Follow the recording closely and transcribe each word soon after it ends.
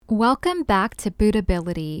Welcome back to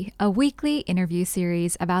Bootability, a weekly interview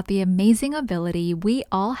series about the amazing ability we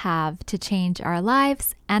all have to change our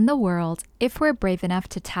lives and the world if we're brave enough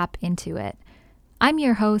to tap into it. I'm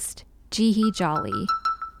your host, Jihi Jolly.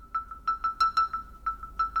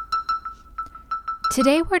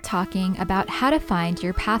 Today we're talking about how to find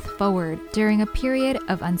your path forward during a period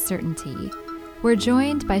of uncertainty. We're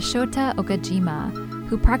joined by Shota Okajima,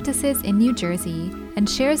 who practices in New Jersey and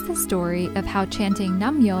shares the story of how chanting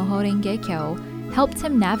Nam-myoho Renge Kyo helped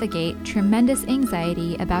him navigate tremendous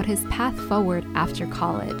anxiety about his path forward after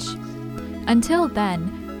college. Until then,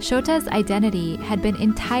 Shota's identity had been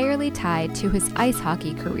entirely tied to his ice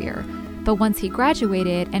hockey career, but once he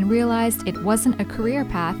graduated and realized it wasn't a career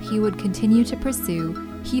path he would continue to pursue,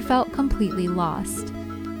 he felt completely lost.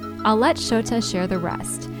 I'll let Shota share the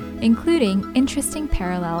rest, including interesting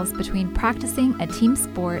parallels between practicing a team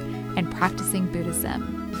sport and practicing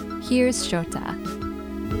Buddhism. Here's Shota.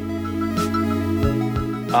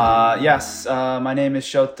 My name is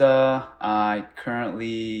Shota. I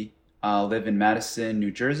currently live in Madison,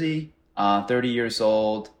 New Jersey, 30 years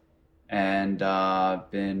old, and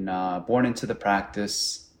been born into the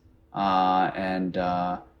practice and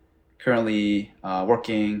currently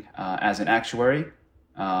working as an actuary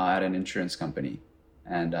at an insurance company.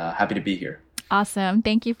 And happy to be here. Awesome.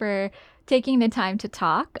 Thank you for taking the time to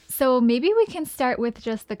talk. So maybe we can start with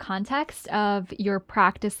just the context of your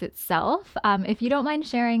practice itself. If you don't mind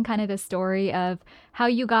sharing kind of the story of how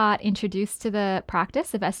you got introduced to the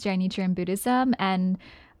practice of SGI Nichiren Buddhism and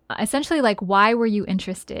essentially like why were you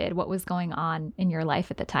interested? What was going on in your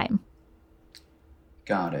life at the time?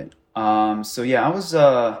 Got it. I was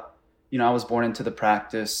born into the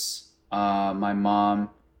practice. My mom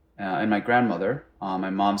and my grandmother, on my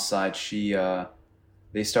mom's side,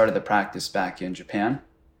 they started the practice back in Japan,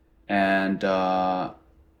 and I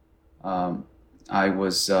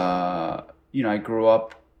grew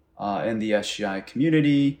up in the SGI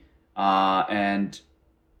community, and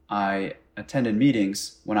I attended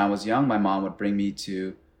meetings when I was young. My mom would bring me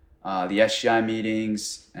to the SGI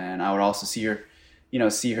meetings, and I would also see her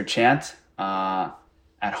chant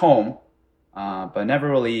at home, but never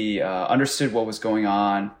really understood what was going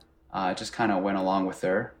on. I just kind of went along with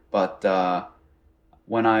her. But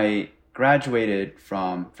when I graduated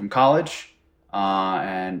from college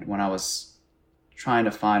and when I was trying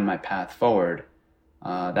to find my path forward,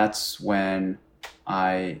 that's when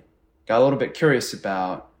I got a little bit curious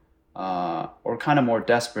about or kind of more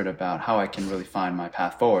desperate about how I can really find my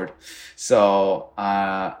path forward. So,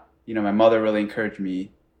 my mother really encouraged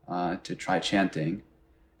me to try chanting.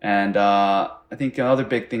 And I think another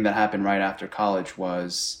big thing that happened right after college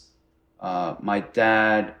was my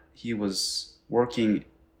dad, he was working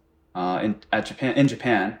in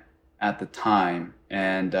Japan at the time,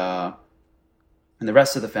 and the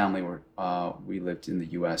rest of the family we lived in the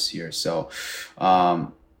U.S. here. So,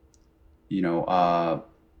 my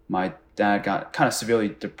dad got kind of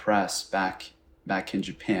severely depressed back in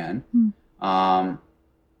Japan.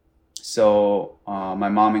 So my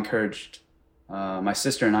mom encouraged my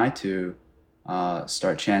sister and I to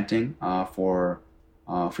start chanting for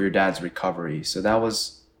your dad's recovery. So that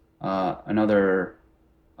was another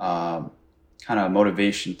kind of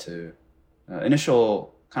motivation to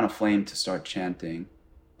initial kind of flame to start chanting.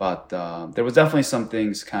 But there was definitely some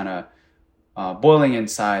things kind of boiling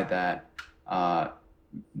inside that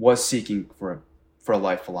was seeking for a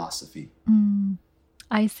life philosophy.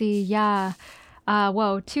 I see. Yeah.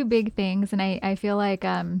 Two big things. And I feel like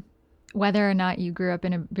whether or not you grew up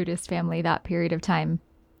in a Buddhist family, that period of time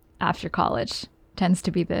after college tends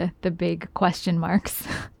to be the big question marks.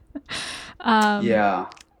 Yeah.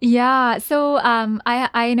 So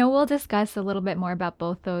I know we'll discuss a little bit more about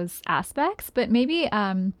both those aspects, but maybe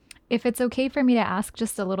if it's okay for me to ask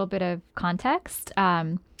just a little bit of context,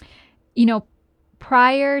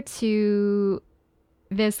 prior to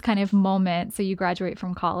this kind of moment, so you graduate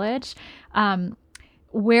from college,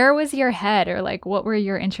 where was your head, or like what were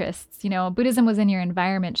your interests? Buddhism was in your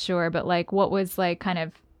environment, sure, but like what was like kind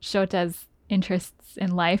of Shota's interests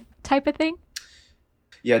in life type of thing?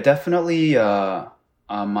 Yeah, definitely.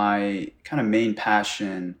 My kind of main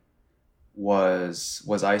passion was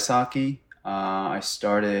ice hockey. I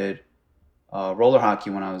started roller hockey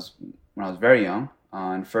when I was very young,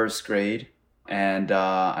 in first grade, and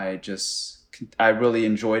I really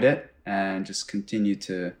enjoyed it and just continued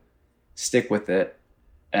to stick with it.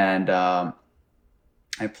 And I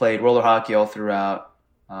played roller hockey all throughout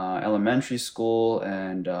elementary school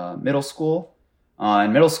and middle school.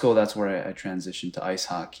 In middle school, that's where I transitioned to ice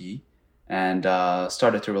hockey and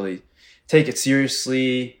started to really take it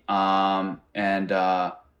seriously.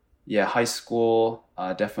 yeah, high school,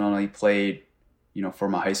 definitely played, for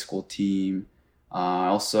my high school team. I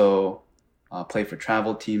also played for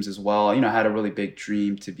travel teams as well. I had a really big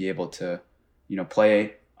dream to be able to,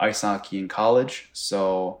 play ice hockey in college.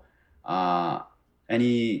 So uh,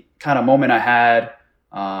 any kind of moment I had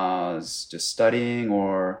was just studying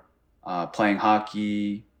or playing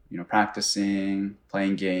hockey, practicing,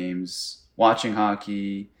 playing games, watching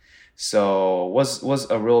hockey. So was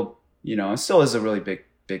a real, it still is a really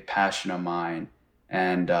big passion of mine,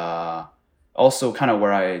 and also kind of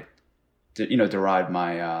where I, derived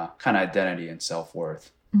my kind of identity and self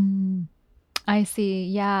worth. Mm, I see.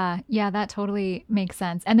 Yeah. Yeah, that totally makes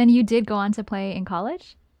sense. And then you did go on to play in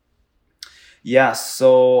college? Yeah,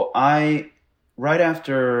 so right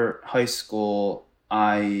after high school,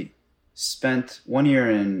 I spent 1 year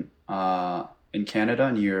in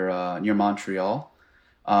Canada near Montreal.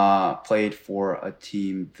 Played for a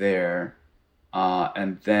team there,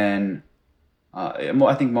 and then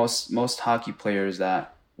I think most hockey players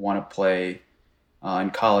that want to play in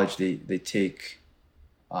college, they take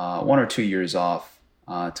 1 or 2 years off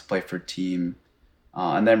to play for a team,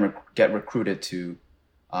 and then get recruited to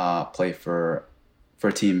play for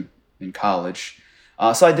a team in college.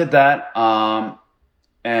 So I did that,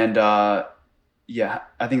 and yeah,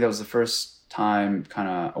 I think that was the first time kind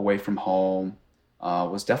of away from home.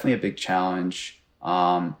 Was definitely a big challenge,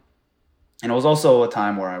 and it was also a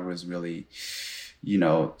time where I was really,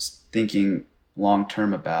 thinking long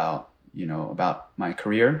term about my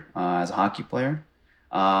career as a hockey player.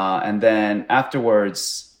 And then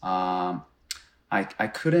afterwards, I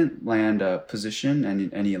couldn't land a position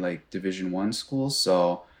in any like Division 1 schools,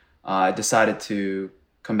 so I decided to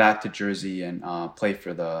come back to Jersey and play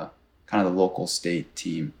for the kind of the local state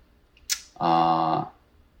team uh,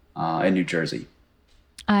 in New Jersey.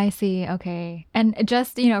 I see. Okay. And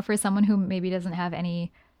just, for someone who maybe doesn't have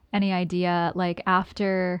any idea, like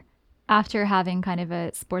after having kind of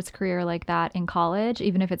a sports career like that in college,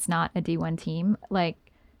 even if it's not a D1 team, like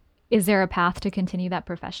is there a path to continue that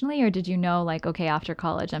professionally or did you know like okay, after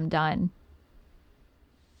college I'm done?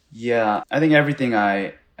 Yeah, I think everything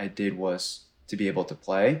I did was to be able to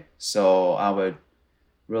play. So I would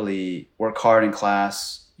really work hard in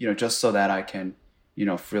class, just so that I can,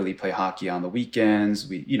 freely play hockey on the weekends.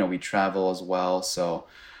 We travel as well. So,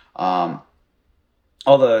 um,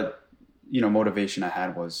 all the, motivation I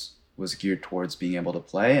had was geared towards being able to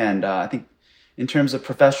play. And I think in terms of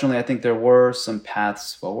professionally, I think there were some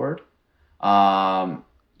paths forward. Um,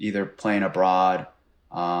 Either playing abroad.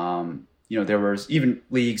 There was even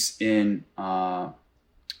leagues in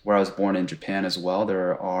where I was born in Japan as well.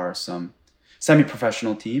 There are some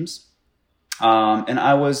semi-professional teams. And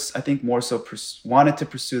I think, more so wanted to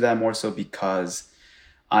pursue that more so because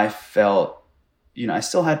I felt, I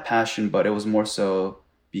still had passion, but it was more so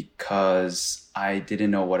because I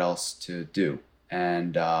didn't know what else to do.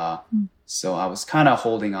 And Mm. so I was kind of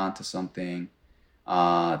holding on to something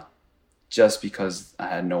uh, just because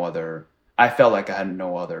I felt like I had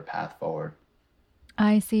no other path forward.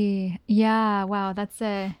 I see. Yeah, wow, that's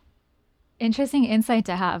a interesting insight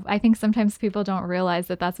to have. I think sometimes people don't realize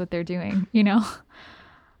that that's what they're doing, you know?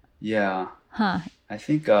 Yeah, Huh. I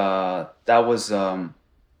think that was kind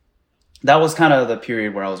of the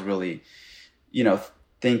period where I was really,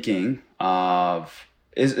 thinking of,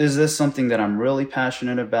 is this something that I'm really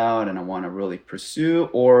passionate about and I want to really pursue,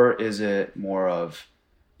 or is it more of,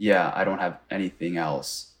 yeah, I don't have anything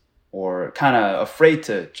else, or kind of afraid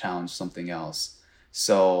to challenge something else.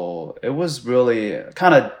 So it was really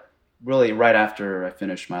right after I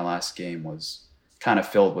finished my last game was kind of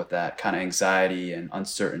filled with that kind of anxiety and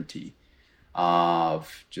uncertainty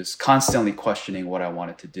of just constantly questioning what I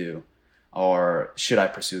wanted to do, or should I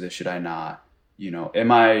pursue this? Should I not?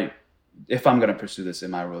 If I'm going to pursue this,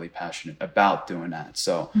 am I really passionate about doing that?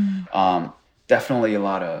 So, Mm. definitely a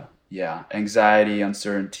lot of, yeah, anxiety,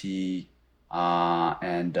 uncertainty,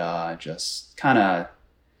 and just kind of,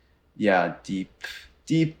 yeah,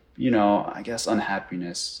 I guess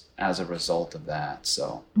unhappiness as a result of that.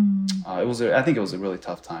 So, Mm. I think it was a really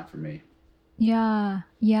tough time for me. Yeah,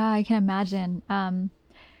 yeah, I can imagine.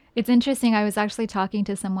 It's interesting. I was actually talking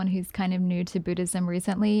to someone who's kind of new to Buddhism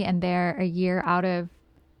recently, and they're a year out of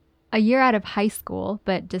high school,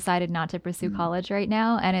 but decided not to pursue Mm. college right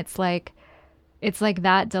now. And it's like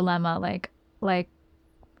that dilemma, like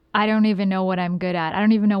I don't even know what I'm good at. I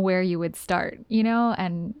don't even know where you would start, you know?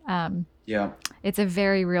 And Yeah, it's a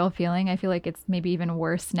very real feeling. I feel like it's maybe even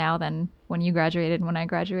worse now than when you graduated and when I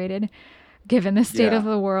graduated, given the state of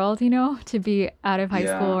yeah, the world, to be out of high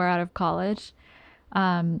school yeah, or out of college.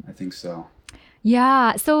 Um, I think so.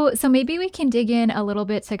 Yeah. So maybe we can dig in a little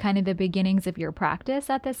bit to kind of the beginnings of your practice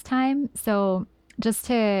at this time. So just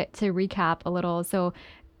to recap a little. So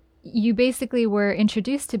you basically were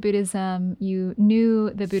introduced to Buddhism. You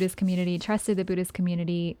knew the Buddhist community, trusted the Buddhist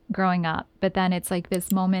community growing up, but then it's like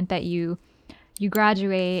this moment that you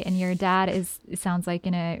graduate and your dad is, it sounds like,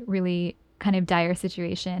 in a really kind of dire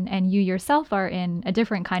situation, and you yourself are in a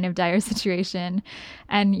different kind of dire situation,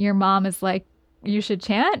 and your mom is like, you should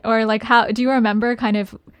chant, or like, how do you remember kind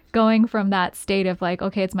of going from that state of like,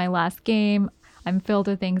 okay, it's my last game, I'm filled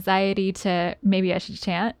with anxiety, to maybe I should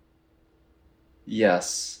chant?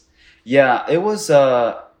 Yes. Yeah, it was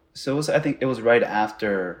so it was I think it was right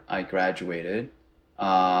after I graduated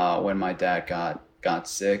when my dad got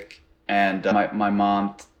sick, and my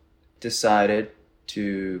mom decided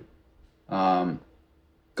to um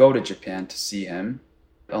go to Japan to see him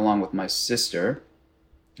along with my sister.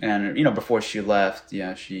 And before she left,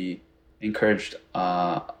 yeah, she encouraged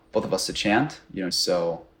both of us to chant,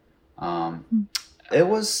 so um Mm. it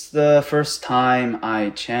was the first time I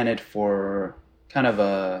chanted for kind of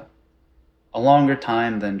a longer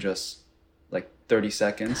time than just like 30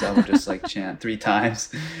 seconds. I would just like chant three times,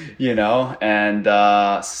 and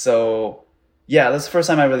so yeah, that's the first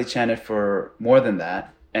time I really chanted for more than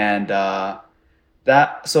that. And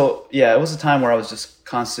so yeah, it was a time where I was just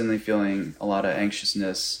constantly feeling a lot of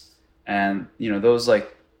anxiousness. And those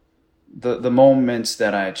like the moments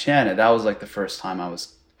that I chanted, that was like the first time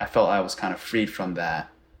I felt I was kind of freed from that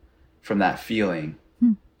feeling.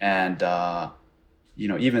 Mm. And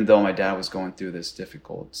even though my dad was going through this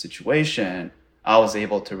difficult situation, I was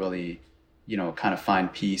able to really, kind of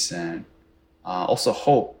find peace and also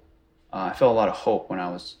hope. I felt a lot of hope when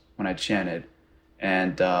I chanted,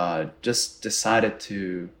 and just decided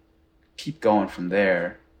to keep going from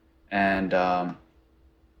there. And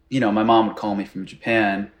my mom would call me from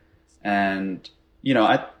Japan, and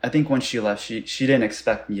I think when she left, she didn't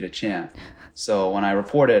expect me to chant. So when I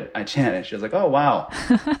reported I chanted, she was like, "Oh wow!"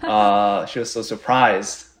 She was so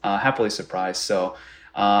surprised, happily surprised. So,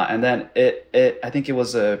 and then I think it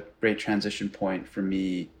was a great transition point for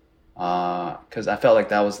me, because I felt like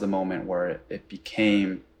that was the moment where it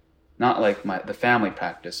became not like the family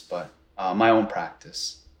practice, but my own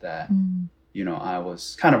practice that Mm. I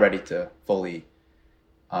was kind of ready to fully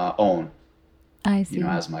own, I see.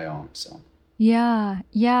 as my own. So Yeah,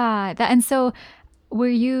 yeah. That, and so were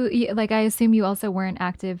like, I assume you also weren't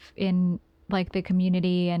active in like the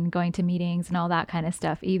community and going to meetings and all that kind of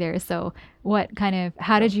stuff either. So what kind of,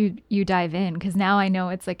 how yeah. did you dive in? Because now I know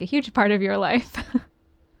it's like a huge part of your life.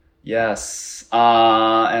 Yes,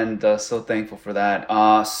 and so thankful for that.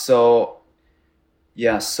 So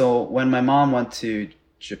yeah, so when my mom went to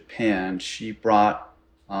Japan, she brought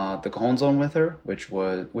the Gohonzon with her,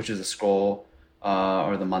 which is a scroll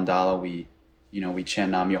or the mandala we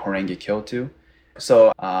chant Nam Myoho Renge Kyo to.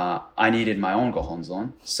 So I needed my own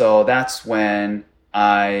Gohonzon. So that's when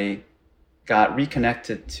I got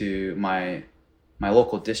reconnected to my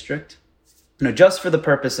local district, just for the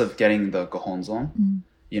purpose of getting the Gohonzon,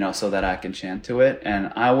 Mm. so that I can chant to it.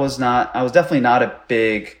 And I was definitely not a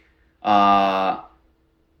big,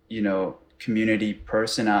 community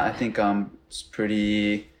person. I think I'm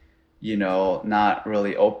pretty, not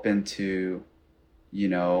really open to, you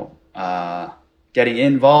know, uh, getting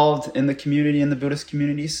involved in the community, in the Buddhist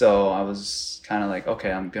community. So I was kind of like,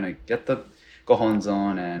 okay, I'm gonna get the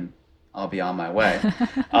Gohonzon and I'll be on my way.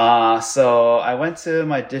 So I went to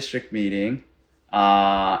my district meeting,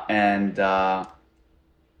 and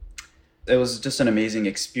it was just an amazing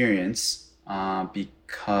experience,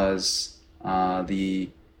 because the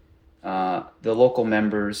local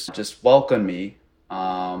members just welcomed me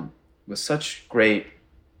with such great,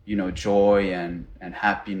 joy and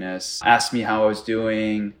happiness. Asked me how I was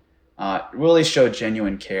doing, really showed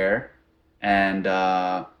genuine care, and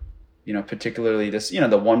particularly this,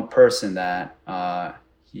 the one person that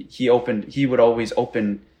he would always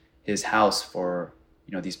open his house for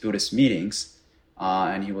these Buddhist meetings,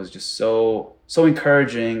 and he was just so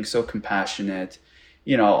encouraging, so compassionate,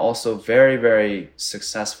 also very very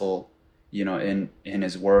successful, in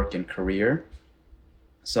his work and career.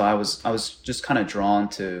 So I was just kind of drawn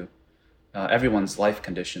to everyone's life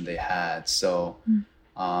condition they had. So Mm.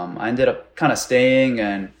 I ended up kind of staying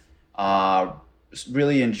and just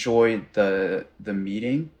really enjoyed the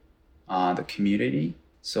meeting, the community.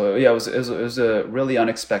 So yeah, it was a really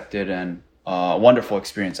unexpected and wonderful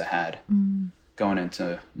experience I had Mm. going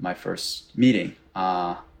into my first meeting,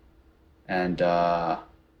 and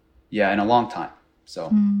yeah, in a long time. So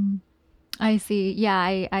Mm. I see. Yeah,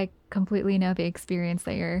 I completely know the experience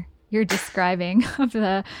that you're describing of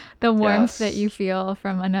the warmth that Yes. you feel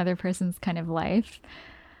from another person's kind of life.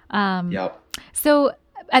 Um, Yep. so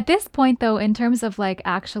at this point though, in terms of like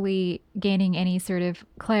actually gaining any sort of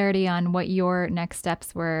clarity on what your next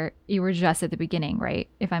steps were, you were just at the beginning, right?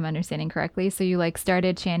 If I'm understanding correctly. So you like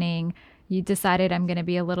started chanting, you decided I'm going to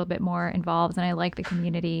be a little bit more involved and I like the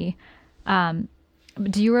community. Um,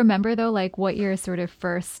 do you remember though, like what your sort of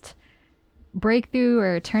first breakthrough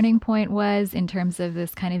or turning point was in terms of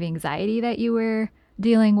this kind of anxiety that you were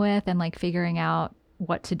dealing with and like figuring out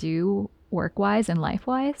what to do work wise and life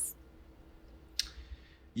wise?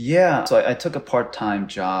 Yeah. So I took a part-time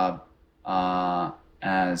job uh,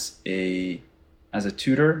 as a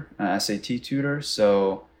tutor, an SAT tutor.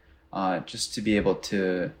 So just to be able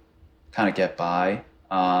to kind of get by.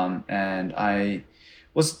 And I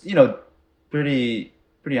was, pretty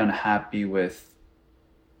unhappy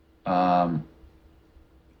um,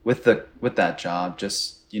 with that job.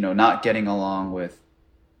 Just not getting along with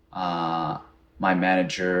uh, my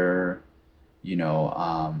manager. You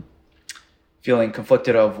know, feeling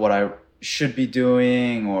conflicted of what I should be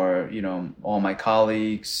doing, or all my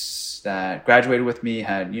colleagues that graduated with me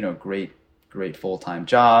had great full time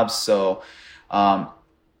jobs. Um,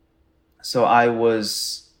 so I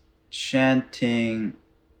was chanting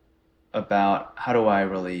about how do I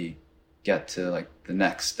really get to like the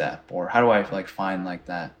next step, or how do I like find like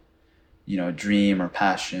that dream or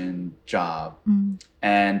passion job. Mm.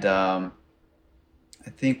 And I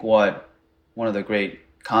think what one of the great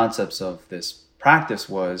concepts of this practice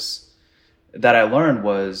was that I learned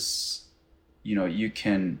was, you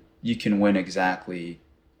can win exactly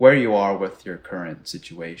where you are with your current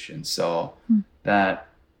situation. So Mm. that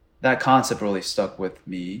that concept really stuck with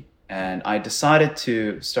me, and I decided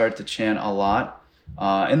to start to chant a lot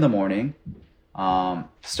in the morning.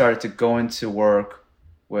 Started to go into work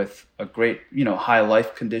with a great, high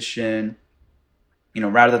life condition.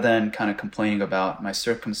 Rather than kind of complaining about my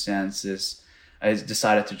circumstances, I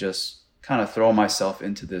decided to just kind of throw myself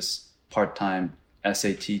into this part-time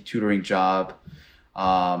SAT tutoring job.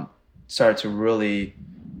 Started to really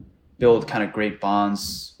build kind of great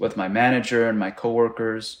bonds with my manager and my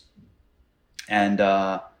coworkers, and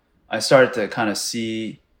I started to kind of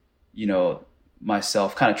see,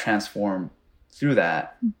 myself kind of transform through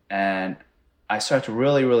that, and I started to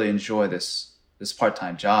really, really enjoy this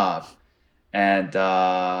part-time job, and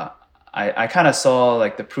I kind of saw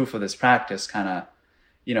like the proof of this practice kind of,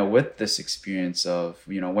 with this experience of,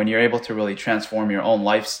 when you're able to really transform your own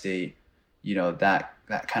life state,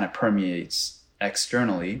 that kind of permeates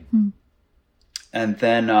externally. Mm. And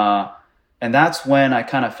then, and that's when I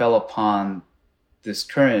kind of fell upon this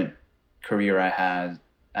current career I had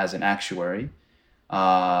as an actuary.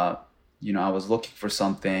 Uh, I was looking for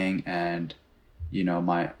something, and,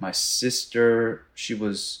 my sister, she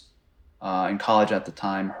was in college at the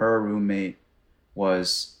time. Her roommate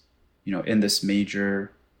was, in this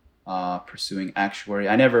major pursuing actuary.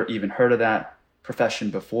 I never even heard of that profession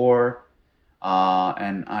before.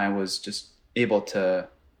 And I was just able to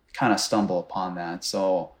kind of stumble upon that.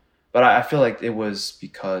 So, but I feel like it was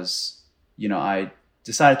because, I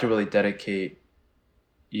decided to really dedicate,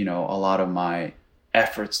 a lot of my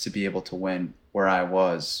efforts to be able to win where I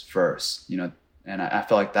was first, and I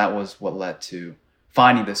feel like that was what led to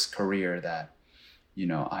finding this career that,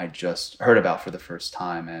 I just heard about for the first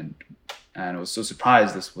time, and I was so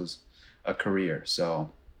surprised this was a career.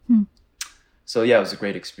 So, Hmm. so yeah, it was a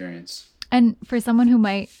great experience. And for someone who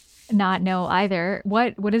might not know either,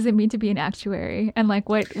 what does it mean to be an actuary? And like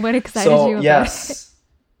what excited So you about it? yes,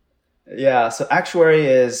 yeah. So actuary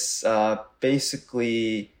is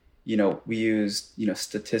basically, we use,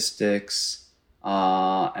 statistics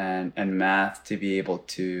and math to be able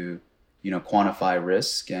to, quantify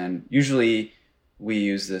risk, and usually we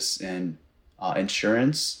use this in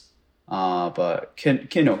insurance, but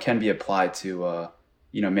can be applied to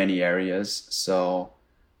many areas. So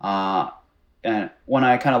and when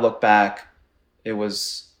I kind of look back, it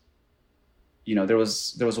was, there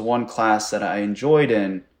was one class that I enjoyed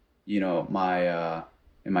my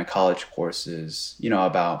in my college courses,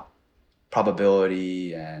 about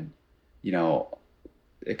probability, and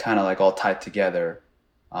it kind of like all tied together.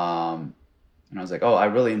 And I was like, oh, I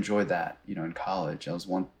really enjoyed that, in college.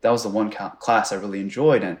 That was the one class I really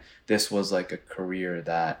enjoyed, and this was like a career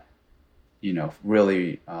that,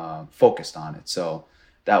 really focused on it. So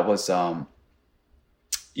that was, I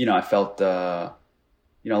felt, a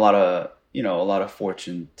lot of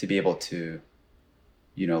fortune to be able to,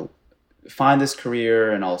 you know, find this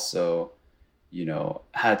career, and also,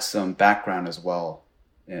 had some background as well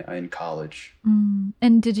in college. Mm.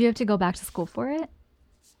 And did you have to go back to school for it?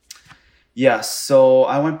 Yeah, so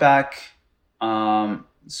I went back.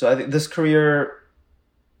 So I think this career,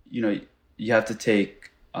 you know, you have to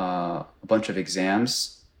take a bunch of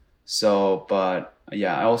exams. So, but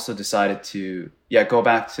yeah, I also decided to go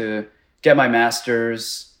back to get my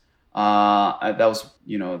master's. That was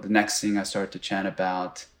the next thing I started to chat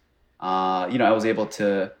about. I was able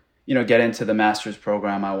to get into the master's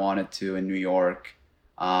program I wanted to in New York,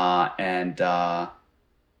 and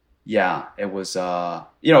yeah, it was a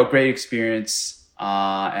great experience,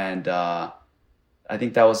 and I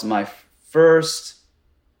think that was my first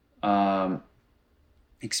um,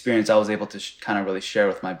 experience I was able to kind of really share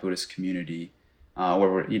with my Buddhist community,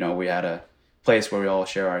 where we had a place where we all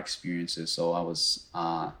share our experiences. So I was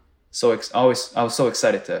I was so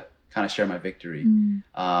excited to kind of share my victory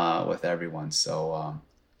with everyone. So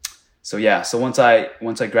yeah, so once I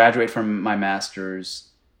graduate from my master's,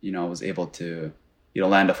 I was able to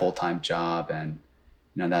land a full-time job, and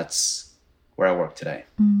that's where I work today.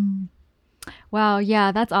 Wow,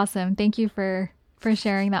 yeah, that's awesome. Thank you for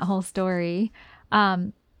sharing that whole story.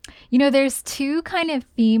 Um, there's two kind of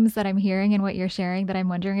themes that I'm hearing in what you're sharing that I'm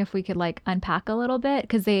wondering if we could like unpack a little bit,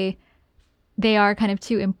 because they are kind of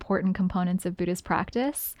two important components of Buddhist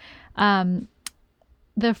practice. Um,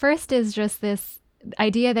 the first is just this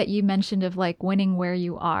idea that you mentioned of like winning where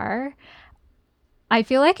you are. I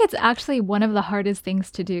feel like it's actually one of the hardest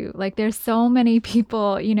things to do. Like there's so many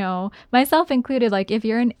people, myself included, like if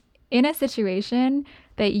you're in a situation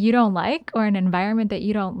that you don't like or an environment that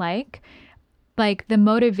you don't like the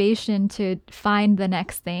motivation to find the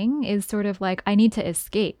next thing is sort of like, I need to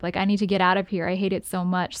escape. Like I need to get out of here. I hate it so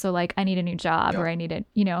much. So like I need a new job or I need it.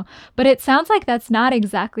 But it sounds like that's not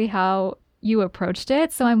exactly how you approached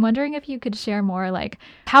it. So I'm wondering if you could share more, like,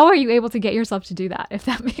 how are you able to get yourself to do that, if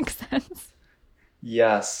that makes sense?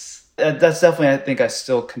 Yes, that's definitely, I think I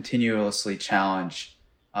still continuously challenge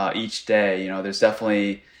each day. There's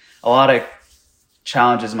definitely a lot of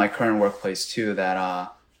challenges in my current workplace too that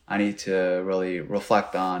I need to really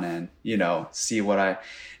reflect on and, see what I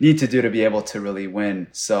need to do to be able to really win.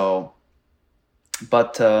 So,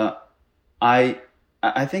 but I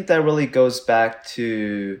think that really goes back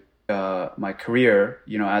to my career,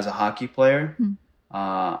 as a hockey player.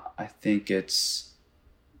 I think it's,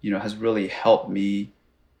 has really helped me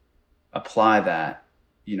apply that,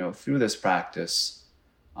 through this practice,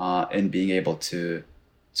 and being able to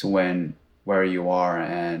win where you are.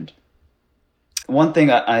 And one thing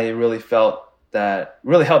I really felt that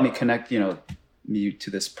really helped me connect, me to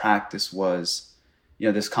this practice was,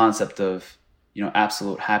 this concept of,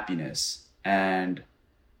 absolute happiness. And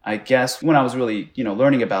I guess when I was really,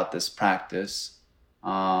 learning about this practice,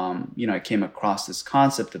 I came across this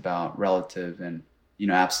concept about relative and,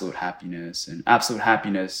 absolute happiness. And absolute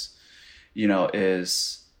happiness,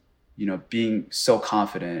 is, being so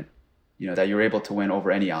confident, that you're able to win over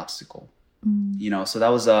any obstacle. So that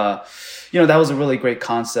was that was a really great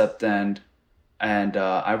concept, and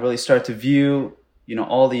I really started to view,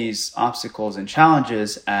 all these obstacles and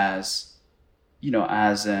challenges as,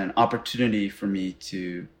 as an opportunity for me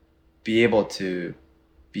to be able to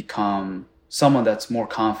become someone that's more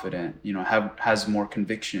confident, has more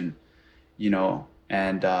conviction,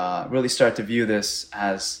 and really start to view this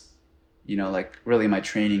as, like really my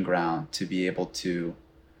training ground to be able to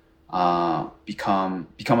become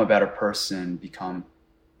a better person, become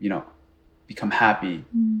happy.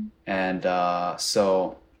 And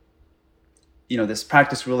so this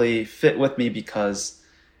practice really fit with me because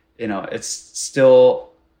it's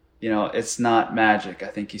still it's not magic. I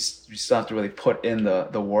think you still have to really put in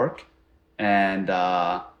the work, and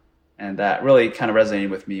that really kind of resonated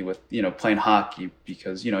with me with playing hockey,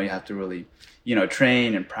 because you have to really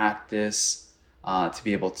train and practice to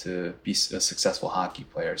be able to be a successful hockey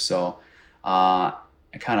player. So I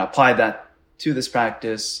kind of applied that to this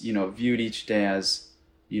practice, viewed each day as,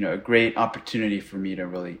 a great opportunity for me to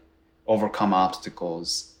really overcome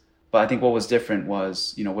obstacles. But I think what was different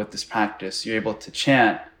was, with this practice, you're able to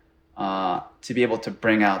chant to be able to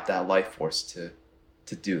bring out that life force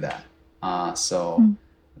to do that.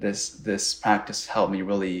 This practice helped me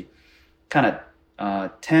really kind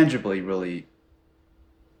of tangibly really,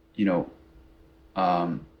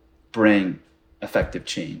 bring effective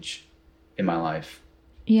change in my life.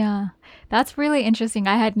 Yeah, that's really interesting.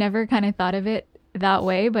 I had never kind of thought of it that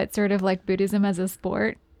way, but sort of like Buddhism as a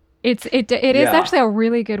sport. It is actually a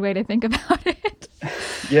really good way to think about it.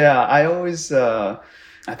 Yeah, I always I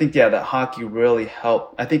think that hockey really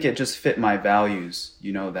helped. I think it just fit my values,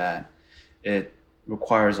 that it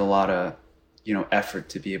requires a lot of effort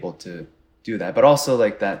to be able to do that, but also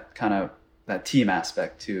like that kind of that team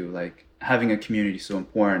aspect too, like having a community is so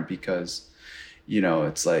important because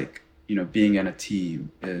it's like being in a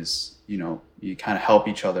team is, you kind of help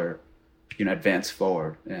each other, advance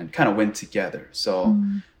forward and kind of win together. So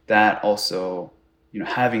that also,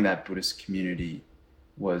 having that Buddhist community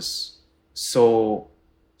was so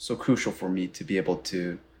crucial for me to be able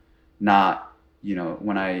to not,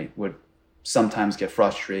 when I would sometimes get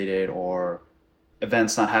frustrated or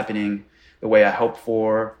events not happening the way I hoped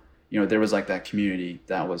for, there was like that community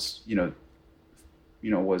that was,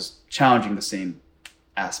 was challenging the same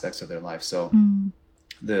aspects of their life. So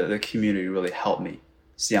the community really helped me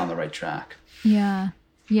stay on the right track. Yeah.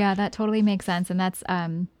 Yeah, that totally makes sense. And that's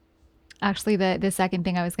actually the second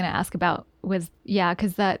thing I was going to ask about was,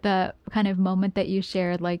 because the kind of moment that you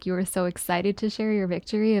shared, like you were so excited to share your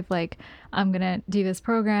victory of like, I'm going to do this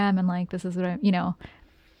program and like, this is what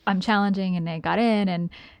I'm challenging and I got in, and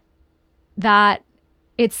that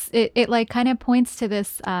it like kind of points to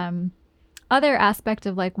this other aspect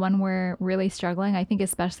of like when we're really struggling, I think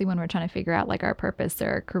especially when we're trying to figure out like our purpose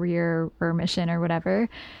or career or mission or whatever,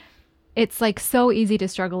 it's like so easy to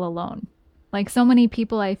struggle alone. Like so many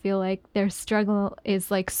people, I feel like their struggle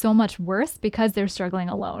is like so much worse because they're struggling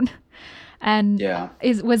alone. And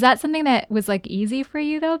was that something that was like easy for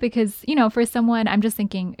you though? Because, for someone, I'm just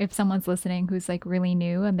thinking if someone's listening who's like really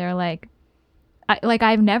new and they're like,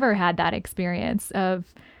 I've never had that experience of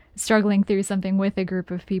struggling through something with a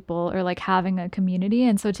group of people or like having a community.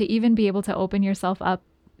 And so to even be able to open yourself up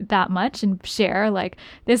that much and share like,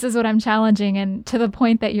 this is what I'm challenging, and to the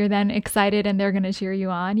point that you're then excited and they're going to cheer you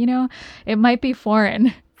on, it might be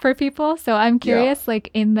foreign for people. So I'm curious,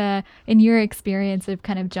 like in your experience of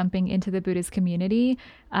kind of jumping into the Buddhist community,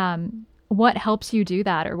 what helps you do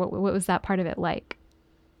that, or what was that part of it like?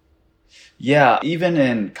 Yeah, even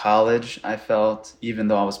in college, I felt, even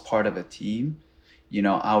though I was part of a team,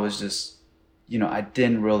 I was just, I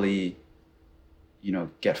didn't really,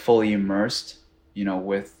 get fully immersed,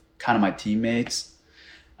 with kind of my teammates,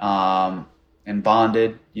 and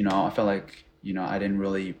bonded. I felt like, I didn't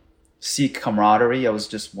really seek camaraderie. I was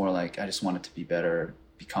just more like, I just wanted to be better,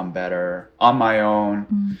 become better on my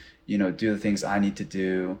own, do the things I need to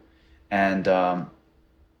do. And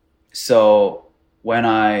so when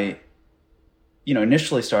I,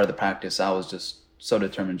 initially started the practice, I was just so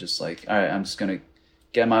determined, just like, all right, I'm just going to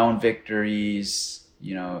get my own victories,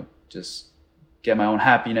 just get my own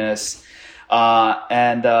happiness.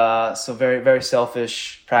 So very, very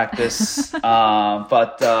selfish practice.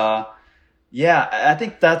 But I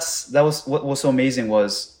think that was what was so amazing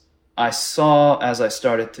was I saw, as I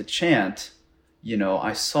started to chant,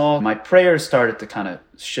 I saw my prayers started to kind of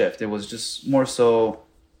shift. It was just more so,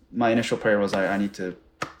 my initial prayer was, I need to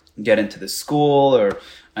get into this school, or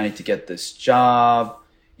I need to get this job,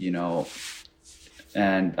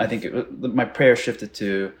 and I think my prayer shifted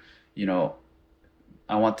to,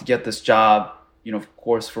 I want to get this job, of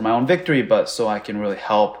course for my own victory, but so I can really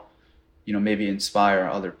help, maybe inspire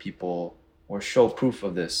other people or show proof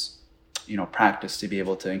of this, practice, to be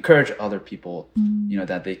able to encourage other people,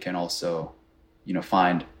 that they can also,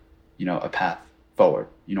 find, a path forward,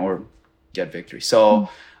 or get victory. So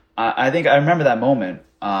I think I remember that moment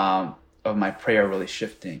of my prayer really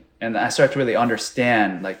shifting, and I started to really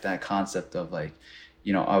understand like that concept of like,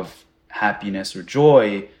 of happiness or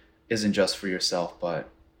joy isn't just for yourself, but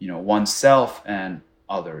oneself and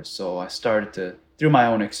others. So I started to, through my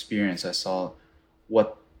own experience, I saw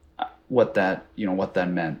what that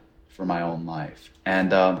meant for my own life,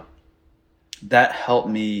 and that helped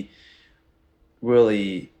me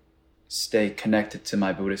really stay connected to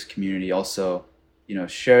my Buddhist community. Also,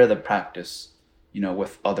 share the practice,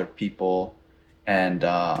 with other people, and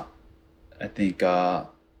I think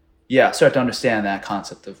start to understand that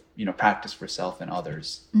concept of practice for self and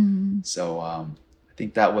others. So I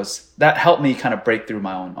think that helped me kind of break through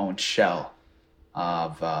my own shell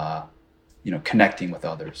of connecting with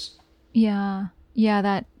others. Yeah,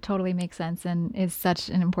 that totally makes sense and is such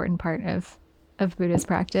an important part of Buddhist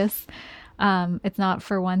practice. It's not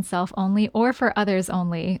for oneself only or for others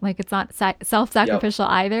only. Like it's not self-sacrificial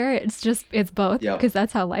either. It's both, because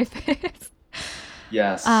that's how life is.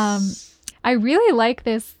 Yes. I really like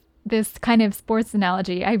this kind of sports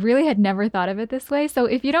analogy. I really had never thought of it this way. So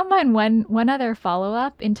if you don't mind, one other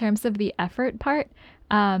follow-up in terms of the effort part.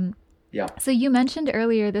 So you mentioned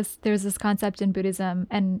earlier there's this concept in Buddhism,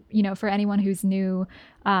 and for anyone who's new,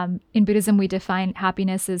 in Buddhism we define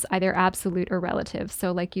happiness as either absolute or relative.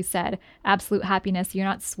 So like you said, absolute happiness, you're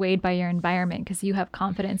not swayed by your environment because you have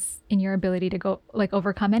confidence in your ability to go like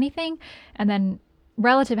overcome anything. And then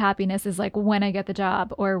relative happiness is like when I get the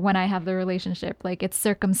job or when I have the relationship, like it's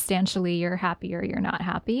circumstantially you're happy or you're not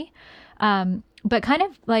happy. But kind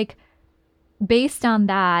of like based on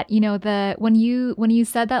that, the when you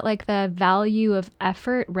said that like the value of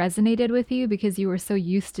effort resonated with you because you were so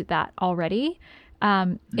used to that already.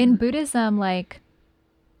 In Hmm. Buddhism, like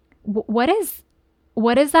what is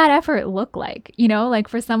what does that effort look like? Like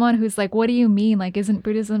for someone who's like, what do you mean? Like, isn't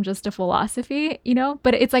Buddhism just a philosophy?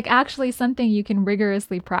 But it's like actually something you can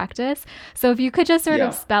rigorously practice. So if you could just sort of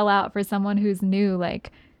Yeah. spell out for someone who's new,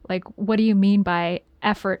 like what do you mean by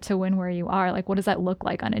effort to win where you are? Like, what does that look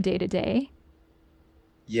like on a day to day?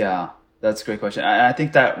 Yeah, that's a great question. I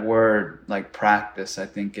think that word, like practice, I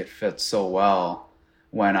think it fits so well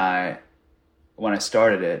when I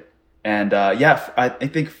started it. And yeah, I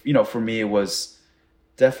think, for me, it was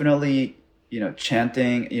definitely,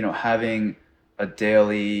 chanting, having a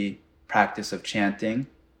daily practice of chanting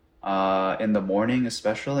in the morning,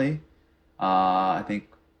 especially. I think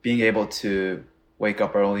being able to wake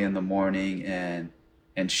up early in the morning and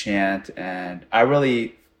chant, and I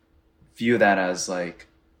really view that as like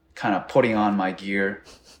kind of putting on my gear.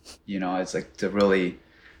 It's like to really,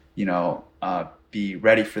 be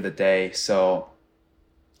ready for the day. So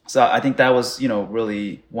I think that was,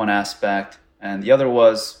 really one aspect. And the other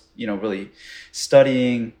was, really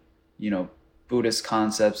studying, you know, Buddhist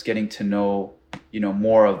concepts, getting to know,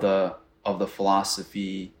 more of the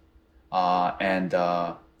philosophy, and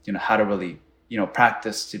how to really,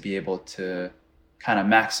 practice to be able to kind of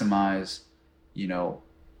maximize, you know,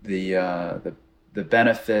 the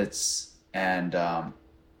benefits, and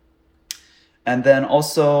then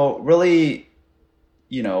also really,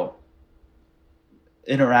 you know,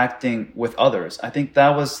 interacting with others. I think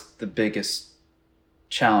that was the biggest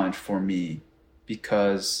challenge for me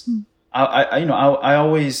because Mm. I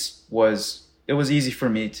always was. It was easy for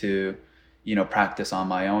me to, practice on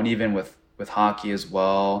my own, even with hockey as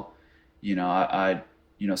well. I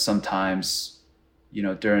sometimes,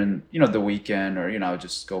 during the weekend, or I would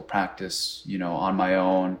just go practice, on my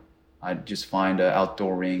own. I'd just find an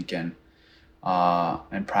outdoor rink and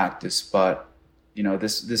practice. But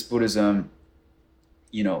this Buddhism,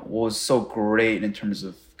 what was so great in terms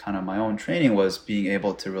of kind of my own training was being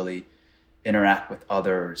able to really interact with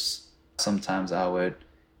others. Sometimes I would,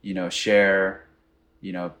 share,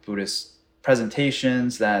 Buddhist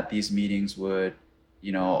presentations that these meetings would,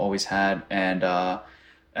 always had. And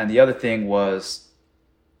the other thing was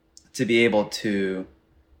to be able to,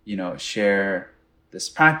 share this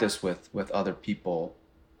practice with other people.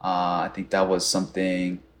 I think that was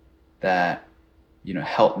something that,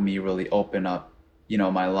 helped me really open up,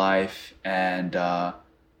 my life. And,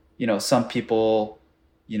 some people,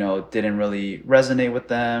 didn't really resonate with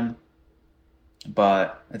them,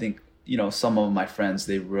 but I think, some of my friends,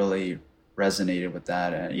 they really resonated with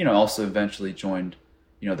that, and, also eventually joined,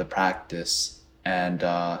 the practice. And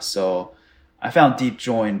so I found deep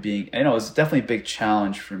joy in being, it was definitely a big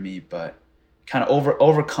challenge for me, but kind of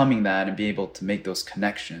overcoming that and being able to make those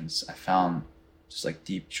connections, I found just like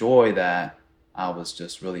deep joy that I was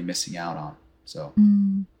just really missing out on. So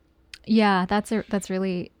Mm. Yeah, that's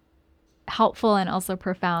really helpful and also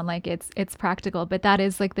profound. Like it's practical, but that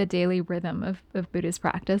is like the daily rhythm of Buddhist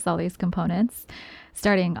practice, all these components,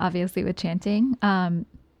 starting obviously with chanting.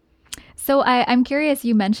 So I'm curious,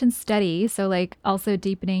 you mentioned study, so like also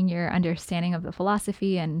deepening your understanding of the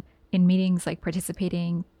philosophy and in meetings like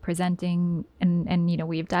participating, presenting, and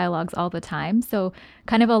we have dialogues all the time. So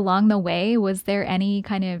kind of along the way, was there any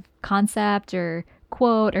kind of concept or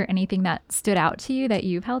quote or anything that stood out to you that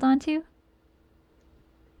you've held on to?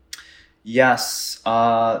 yes,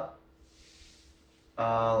 let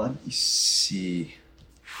me see.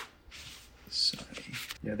 Sorry.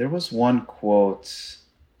 Yeah, there was one quote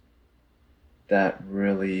that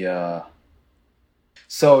really.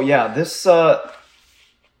 So yeah, this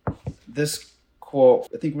quote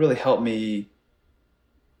I think really helped me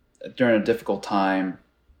during a difficult time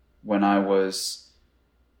when I was,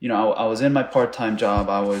 I was in my part-time job.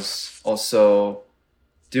 I was also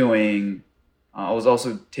doing, I was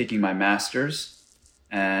also taking my master's,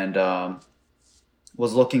 and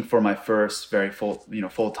was looking for my first very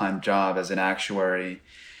full-time job as an actuary.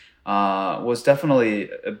 Was definitely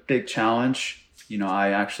a big challenge. I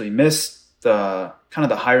actually missed the kind of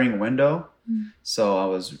the hiring window, Mm. so I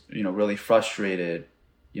was really frustrated,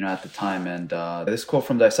 at the time. And this quote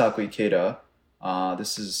from Daisaku Ikeda.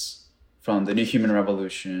 This is from the New Human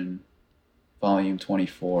Revolution, Volume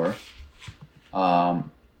 24.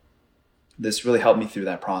 Um, this really helped me through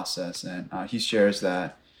that process, and he shares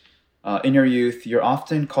that in your youth, you're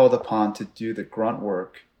often called upon to do the grunt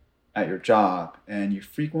work at your job, and you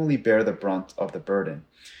frequently bear the brunt of the burden.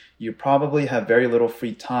 You probably have very little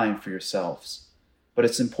free time for yourselves, but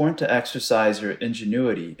it's important to exercise your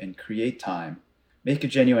ingenuity and create time make a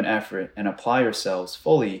genuine effort and apply yourselves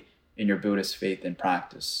fully in your Buddhist faith and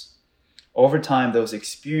practice. Over time, those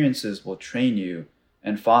experiences will train you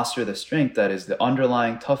and foster the strength that is the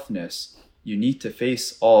underlying toughness you need to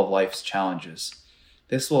face all of life's challenges.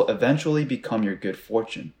 This will eventually become your good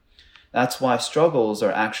fortune. That's why struggles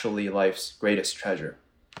are actually life's greatest treasure.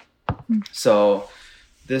 So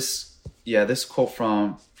this quote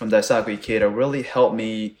from Daisaku Ikeda really helped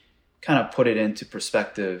me kind of put it into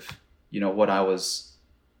perspective, what I was,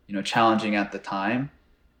 challenging at the time,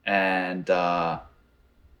 and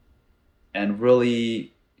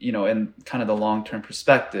really, in kind of the long-term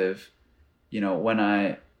perspective, when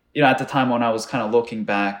at the time when I was kind of looking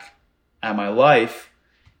back at my life,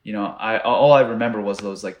 all I remember was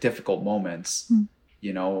those like difficult moments,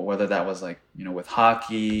 whether that was like, with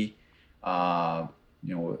hockey,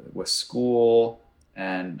 with school.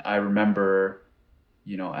 And I remember,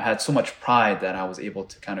 I had so much pride that I was able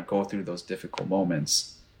to kind of go through those difficult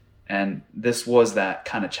moments. And this was that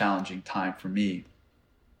kind of challenging time for me.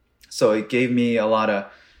 So it gave me a lot of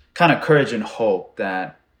kind of courage and hope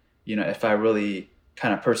that, if I really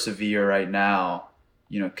kind of persevere right now,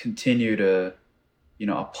 continue to,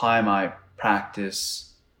 apply my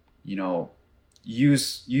practice,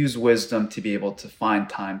 use wisdom to be able to find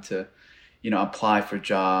time to, apply for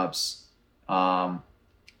jobs. I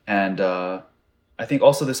think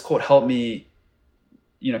also this quote helped me,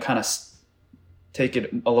 kind of take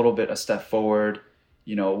it a little bit a step forward.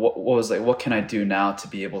 What can I do now to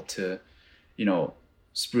be able to,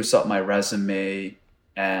 spruce up my resume?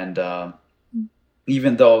 And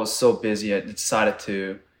even though I was so busy, I decided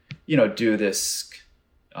to, do this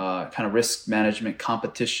kind of risk management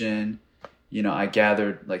competition. I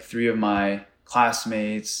gathered like 3 of my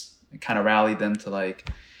classmates and kind of rallied them to like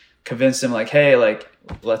convince them like, hey, like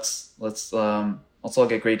let's all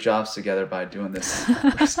get great jobs together by doing this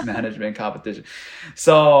risk management competition.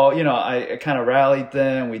 So, I kind of rallied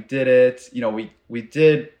them. We did it. We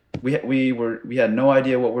had no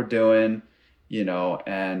idea what we're doing,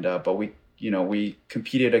 but we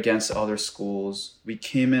competed against other schools. We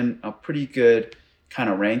came in a pretty good kind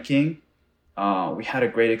of ranking. We had a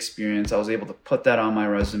great experience. I was able to put that on my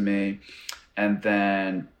resume, and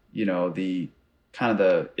then, the kind of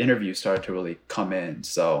the interview started to really come in.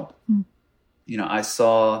 So, I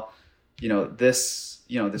saw,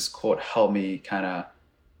 this quote helped me kind of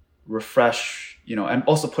refresh, and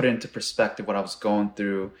also put it into perspective what I was going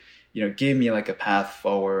through, gave me like a path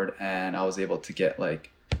forward, and I was able to get like,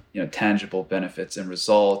 tangible benefits and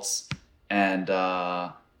results, and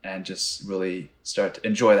just really start to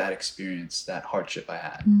enjoy that experience, that hardship I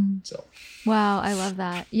had. So. Wow, I love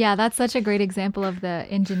that. Yeah, that's such a great example of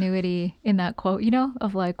the ingenuity in that quote,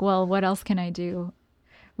 of like, well, what else can I do?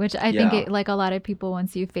 Which I think like a lot of people,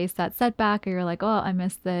 once you face that setback, or you're like, oh, I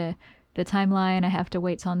missed the timeline, I have to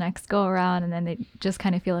wait till next go around, and then they just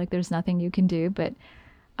kind of feel like there's nothing you can do. But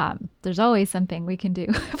there's always something we can do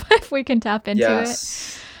if we can tap into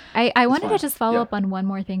it. I wanted to just follow up on one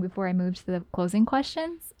more thing before I move to the closing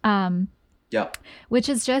questions. Which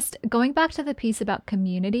is just going back to the piece about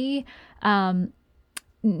community. No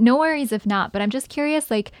worries if not, but I'm just curious,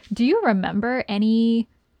 like, do you remember any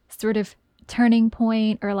sort of turning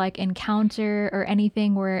point or like encounter or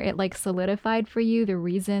anything where it like solidified for you the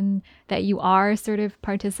reason that you are sort of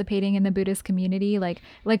participating in the Buddhist community? Like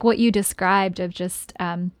what you described of just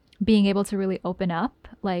being able to really open up,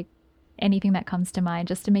 like anything that comes to mind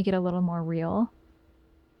just to make it a little more real?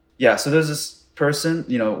 Yeah, so there's this person,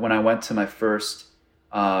 when I went to my first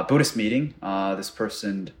Buddhist meeting, this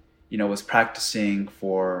person, was practicing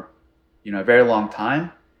for, a very long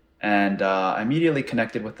time, and I immediately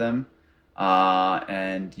connected with him,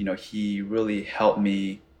 and, he really helped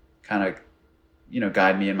me kind of,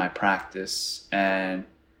 guide me in my practice. And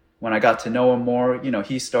when I got to know him more,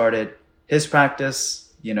 he started his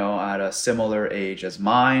practice, at a similar age as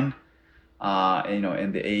mine,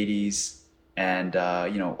 in the 80s. And,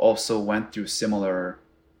 also went through similar,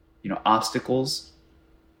 obstacles,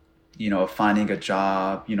 finding a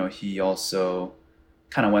job. He also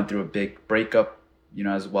kind of went through a big breakup,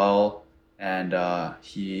 as well. And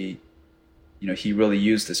he really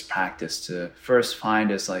used this practice to first find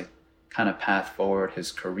his like kind of path forward,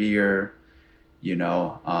 his career. He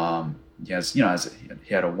has, he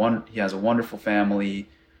has a wonderful family.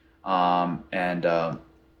 And I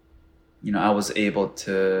was able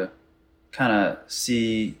to kind of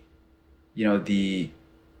see,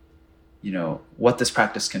 what this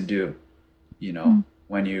practice can do,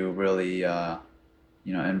 when you really,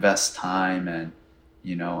 invest time and,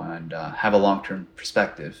 and have a long-term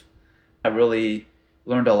perspective. I really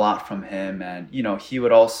learned a lot from him, and, he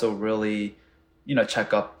would also really,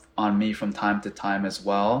 check up on me from time to time as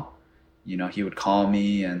well. He would call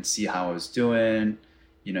me and see how I was doing.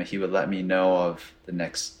 He would let me know of the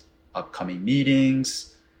next upcoming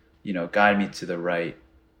meetings, guide me to the right,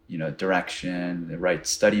 direction, the right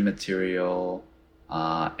study material,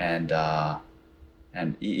 and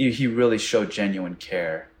he really showed genuine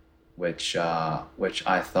care, which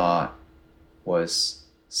I thought was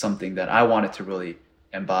something that I wanted to really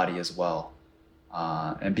embody as well,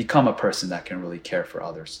 and become a person that can really care for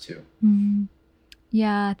others too. Mm.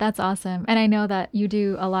 Yeah, that's awesome. And I know that you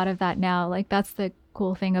do a lot of that now. Like, that's the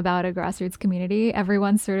cool thing about a grassroots community.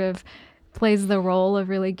 Everyone sort of plays the role of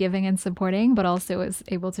really giving and supporting, but also is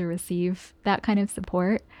able to receive that kind of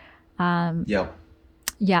support. Yeah.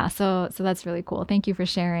 Yeah, so that's really cool. Thank you for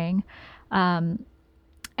sharing.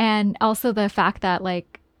 And also the fact that,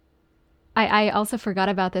 like, I also forgot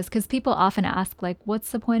about this because people often ask, like,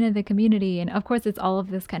 what's the point of the community? And of course, it's all of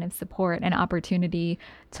this kind of support and opportunity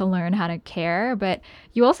to learn how to care. But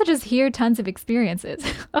you also just hear tons of experiences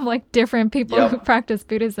of like different people who practice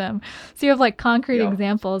Buddhism. So you have like concrete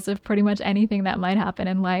examples of pretty much anything that might happen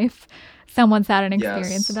in life. Someone's had an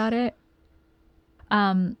experience about it.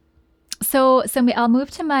 So I'll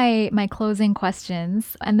move to my closing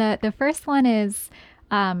questions. And the first one is,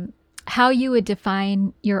 how you would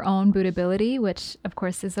define your own Buddhability, which of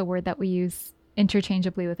course is a word that we use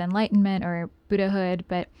interchangeably with enlightenment or Buddhahood.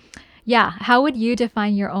 But yeah, how would you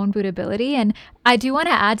define your own Buddhability? And I do want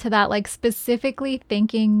to add to that, like specifically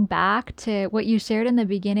thinking back to what you shared in the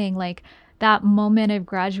beginning, like that moment of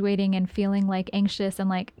graduating and feeling like anxious and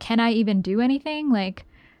like, can I even do anything? Like,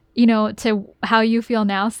 to how you feel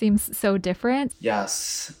now seems so different.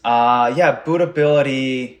 Yes.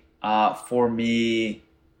 Buddhability for me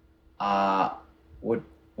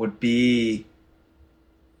would be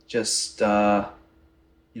just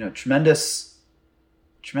tremendous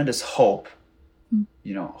hope.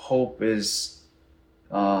 Hope is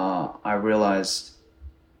I realized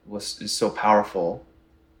is so powerful.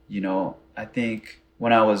 I think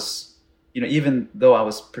when I was even though I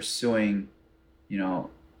was pursuing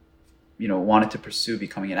wanted to pursue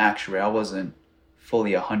becoming an actuary, I wasn't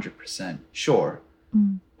fully 100% sure.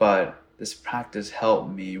 But this practice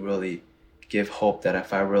helped me really give hope that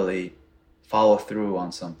if I really follow through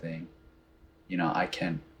on something, I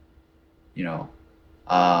can,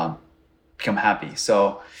 become happy.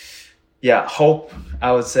 So yeah, hope,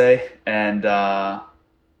 I would say, and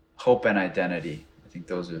hope and identity. I think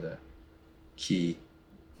those are the key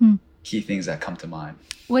things that come to mind.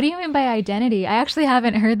 What do you mean by identity? I actually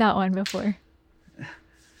haven't heard that one before.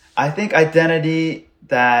 I think identity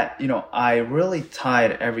that, I really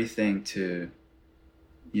tied everything to,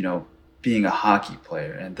 being a hockey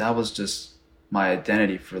player. And that was just my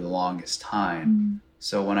identity for the longest time.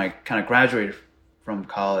 So when I kind of graduated from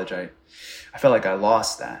college, I felt like I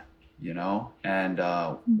lost that, and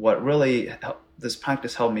what really this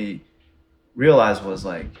practice helped me realize was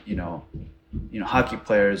like, hockey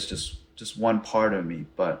player is just one part of me,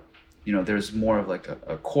 but, there's more of like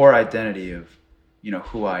a core identity of,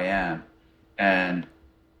 who I am. And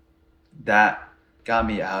that got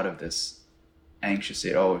me out of this anxious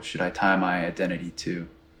state. Oh, should I tie my identity to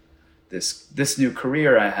this new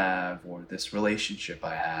career I have or this relationship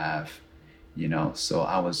I have? So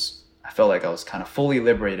I felt like I was kind of fully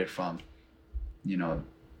liberated from,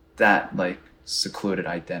 that like secluded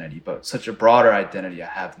identity, but such a broader identity I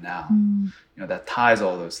have now, that ties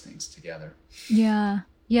all those things together.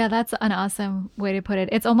 Yeah, that's an awesome way to put it.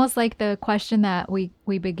 It's almost like the question that we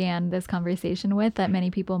began this conversation with that many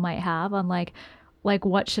people might have on like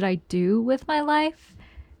what should I do with my life?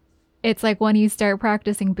 It's like when you start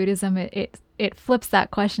practicing Buddhism, it flips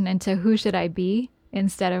that question into who should I be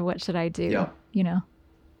instead of what should I do,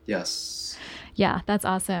 Yes. Yeah, that's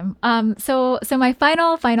awesome. So my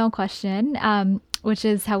final question, which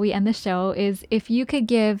is how we end the show, is if you could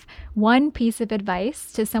give one piece of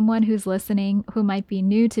advice to someone who's listening who might be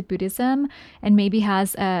new to Buddhism and maybe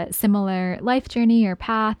has a similar life journey or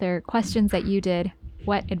path or questions that you did,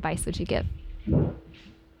 what advice would you give?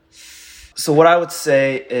 So what I would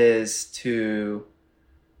say is to,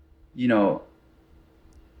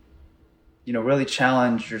 really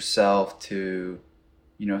challenge yourself to,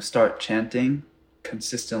 start chanting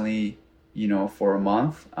consistently, for a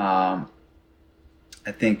month. I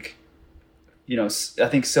think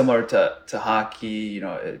similar to hockey,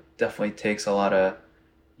 it definitely takes a lot of,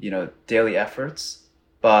 daily efforts.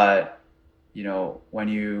 But, when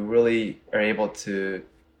you really are able to,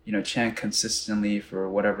 chant consistently for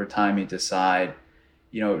whatever time you decide,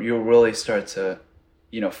 you'll really start to,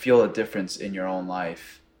 feel a difference in your own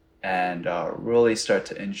life and really start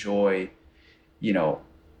to enjoy,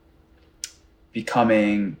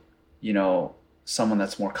 becoming someone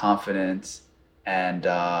that's more confident and,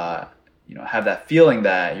 have that feeling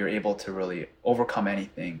that you're able to really overcome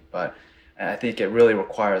anything. But I think it really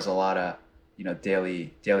requires a lot of,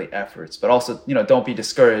 daily efforts, but also, don't be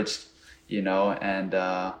discouraged, and,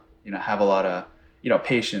 have a lot of,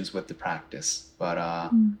 patience with the practice,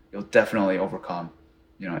 but you'll definitely overcome,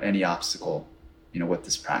 any obstacle, with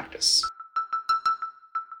this practice.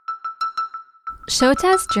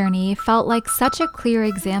 Shota's journey felt like such a clear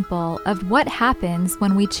example of what happens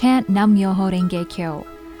when we chant Nam-myoho Renge Kyo.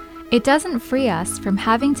 It doesn't free us from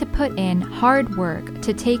having to put in hard work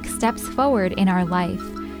to take steps forward in our life,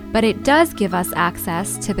 but it does give us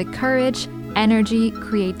access to the courage, energy,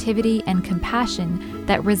 creativity, and compassion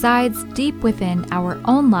that resides deep within our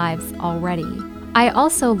own lives already. I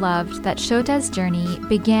also loved that Shota's journey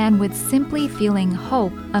began with simply feeling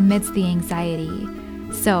hope amidst the anxiety.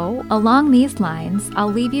 So, along these lines,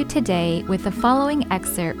 I'll leave you today with the following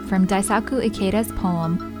excerpt from Daisaku Ikeda's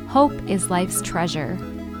poem, Hope is Life's Treasure.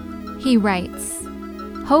 He writes,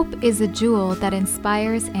 "Hope is a jewel that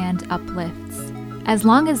inspires and uplifts. As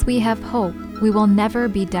long as we have hope, we will never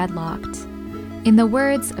be deadlocked." In the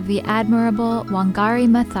words of the admirable Wangari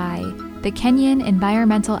Maathai, the Kenyan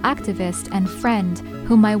environmental activist and friend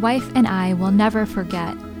whom my wife and I will never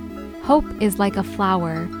forget, hope is like a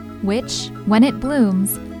flower, which, when it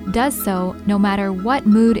blooms, does so no matter what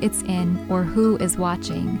mood it's in or who is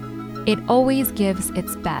watching. It always gives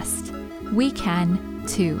its best. We can,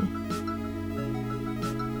 too.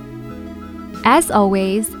 As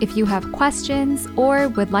always, if you have questions or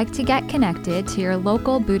would like to get connected to your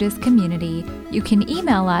local Buddhist community, you can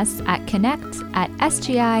email us at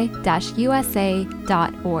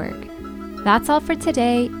connect@sgi-usa.org. That's all for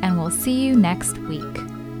today, and we'll see you next week.